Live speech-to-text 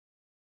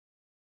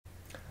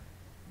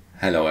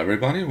Hello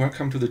everybody,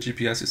 welcome to the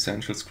GPS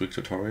Essentials quick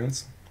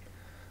tutorials.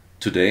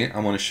 Today I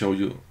want to show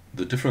you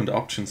the different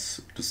options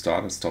to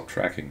start and stop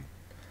tracking.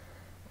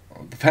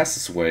 The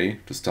fastest way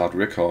to start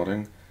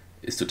recording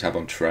is to tap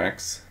on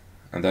Tracks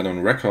and then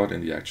on Record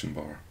in the action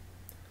bar.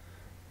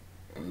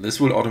 This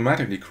will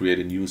automatically create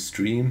a new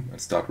stream and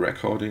start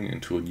recording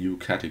into a new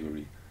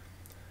category.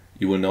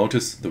 You will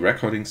notice the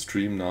recording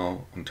stream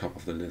now on top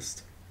of the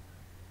list.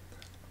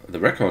 The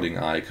recording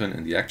icon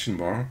in the action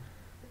bar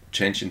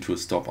changed into a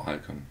stop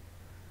icon.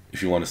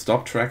 If you want to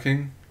stop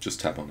tracking, just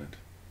tap on it.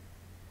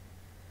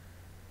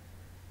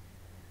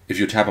 If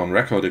you tap on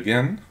Record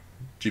again,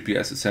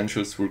 GPS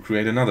Essentials will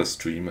create another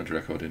stream and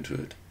record into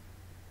it.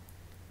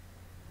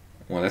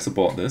 Well, let's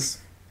abort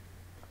this.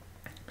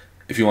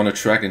 If you want to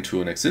track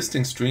into an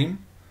existing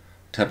stream,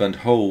 tap and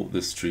hold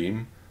the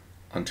stream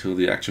until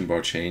the action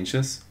bar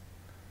changes,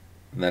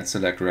 then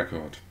select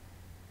Record.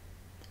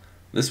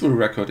 This will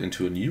record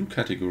into a new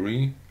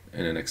category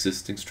in an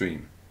existing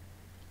stream.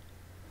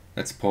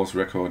 Let's pause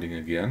recording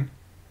again.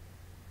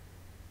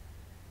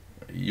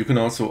 You can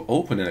also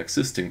open an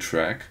existing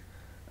track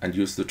and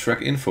use the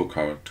track info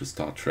card to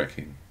start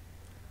tracking.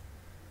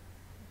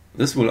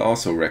 This will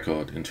also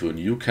record into a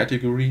new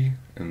category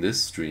in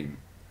this stream.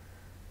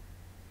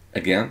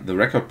 Again, the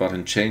record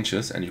button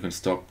changes and you can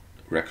stop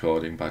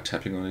recording by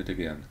tapping on it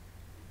again.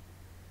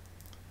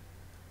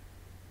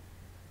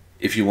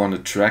 If you want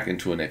to track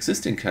into an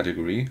existing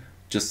category,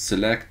 just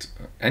select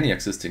any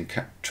existing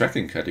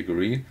tracking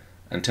category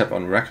and tap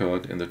on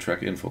Record in the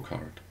track info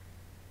card.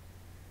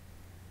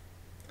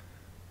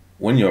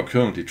 When you are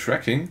currently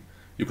tracking,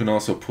 you can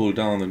also pull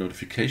down the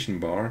notification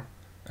bar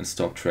and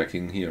stop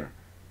tracking here.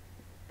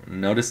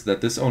 Notice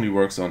that this only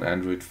works on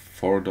Android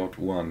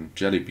 4.1,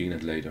 Jelly Bean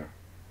and later.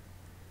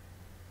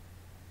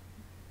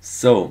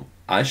 So,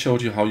 I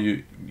showed you how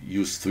you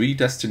use 3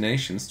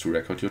 destinations to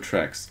record your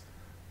tracks.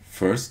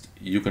 First,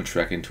 you can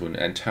track into an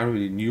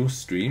entirely new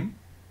stream.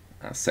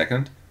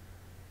 Second,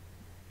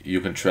 you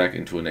can track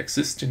into an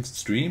existing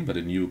stream but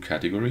a new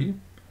category.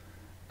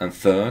 And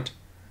third,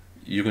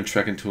 you can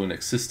track into an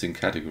existing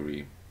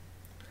category.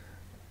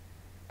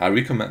 I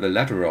recommend the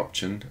latter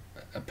option,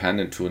 append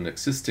into an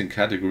existing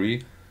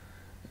category,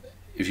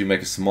 if you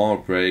make a small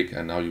break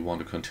and now you want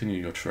to continue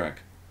your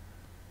track.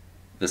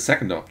 The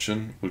second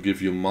option will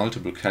give you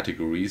multiple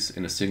categories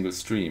in a single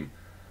stream.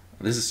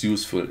 This is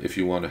useful if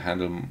you want to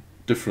handle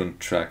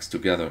different tracks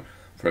together,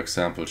 for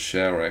example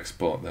share or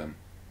export them.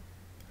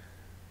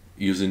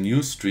 Use a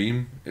new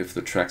stream if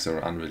the tracks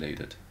are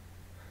unrelated.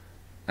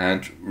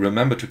 And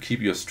remember to keep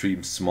your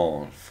stream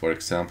small. For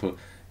example,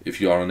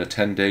 if you are on a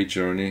 10-day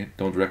journey,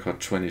 don't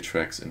record 20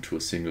 tracks into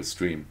a single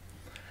stream.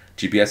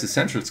 GPS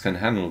Essentials can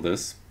handle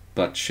this,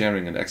 but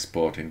sharing and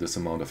exporting this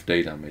amount of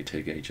data may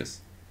take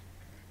ages.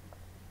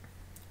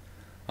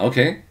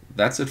 Okay,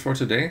 that's it for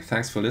today.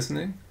 Thanks for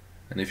listening.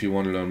 And if you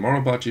want to learn more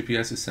about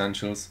GPS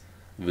Essentials,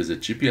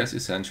 visit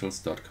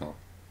gpsessentials.com.